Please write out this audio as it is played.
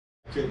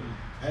Couldn't.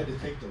 I had to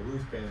take the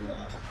roof panel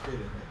out to fit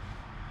in it.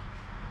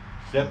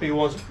 Steppy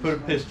wants to put a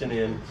piston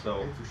in,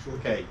 so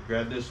okay,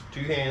 grab this with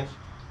 2 hands,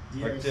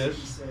 like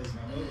this.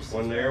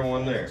 One there,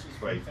 one there.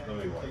 Wait, let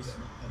me watch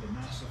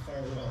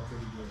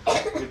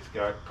that. It's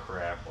got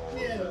crap all over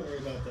it. Yeah, don't worry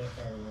about that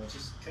firewall.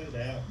 Just cut it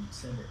out and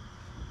send it.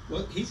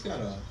 Well, he's got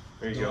a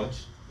There you go.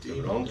 Dodge Put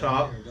it on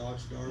top.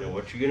 Now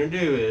what you're gonna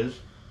do is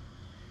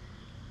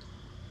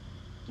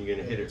you're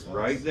gonna hit it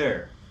right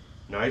there.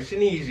 Nice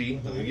and easy.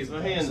 Let me get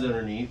my hands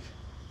underneath.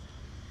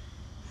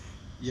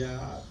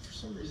 Yeah, for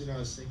some reason I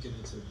was thinking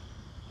it's a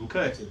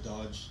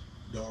Dodge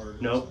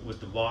Dart. No, with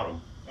the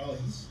bottom. Oh,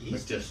 he's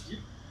like just your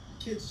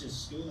kid's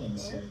just schooling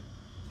this year.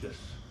 Just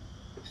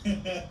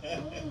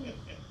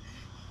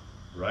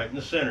right in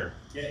the center.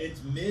 Yeah,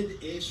 it's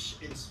mid-ish.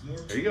 It's more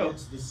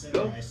towards the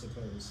center, I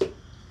suppose.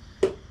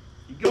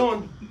 Keep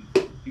going.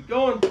 Keep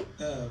going.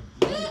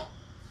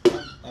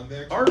 I'm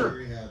actually Harder.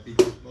 very happy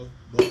because both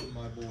of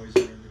my boys are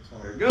in the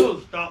car. There it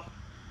goes. Stop.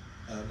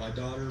 My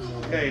daughter.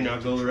 Okay, now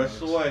go the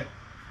rest of the way.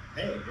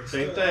 Hey, it's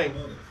same thing.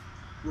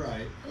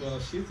 Right. Well,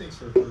 she thinks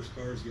her first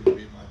car is going to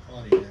be my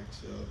Pontiac,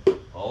 so.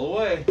 All the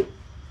way.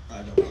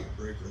 I don't want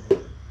to break her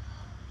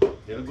heart.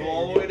 It'll go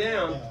all the way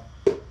down.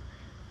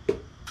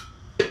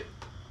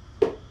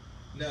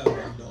 No, I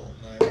don't.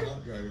 I'm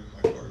not driving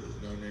my car to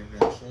the No Name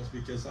Nationals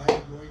because I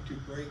am going to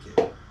break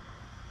it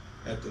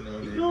at the No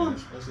Name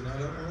Nationals, and I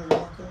don't want to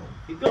walk home.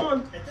 Keep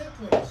going. At that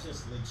point, it's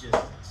just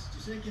logistics.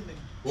 Just like in the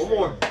one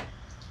more.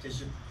 Because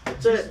you're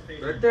That's it.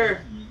 Right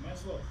there. You might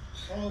as well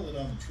haul it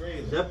on the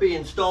trailer. Zeppy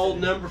installed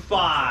number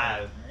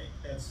 5.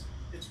 Right?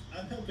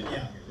 I'm helping you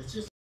out here.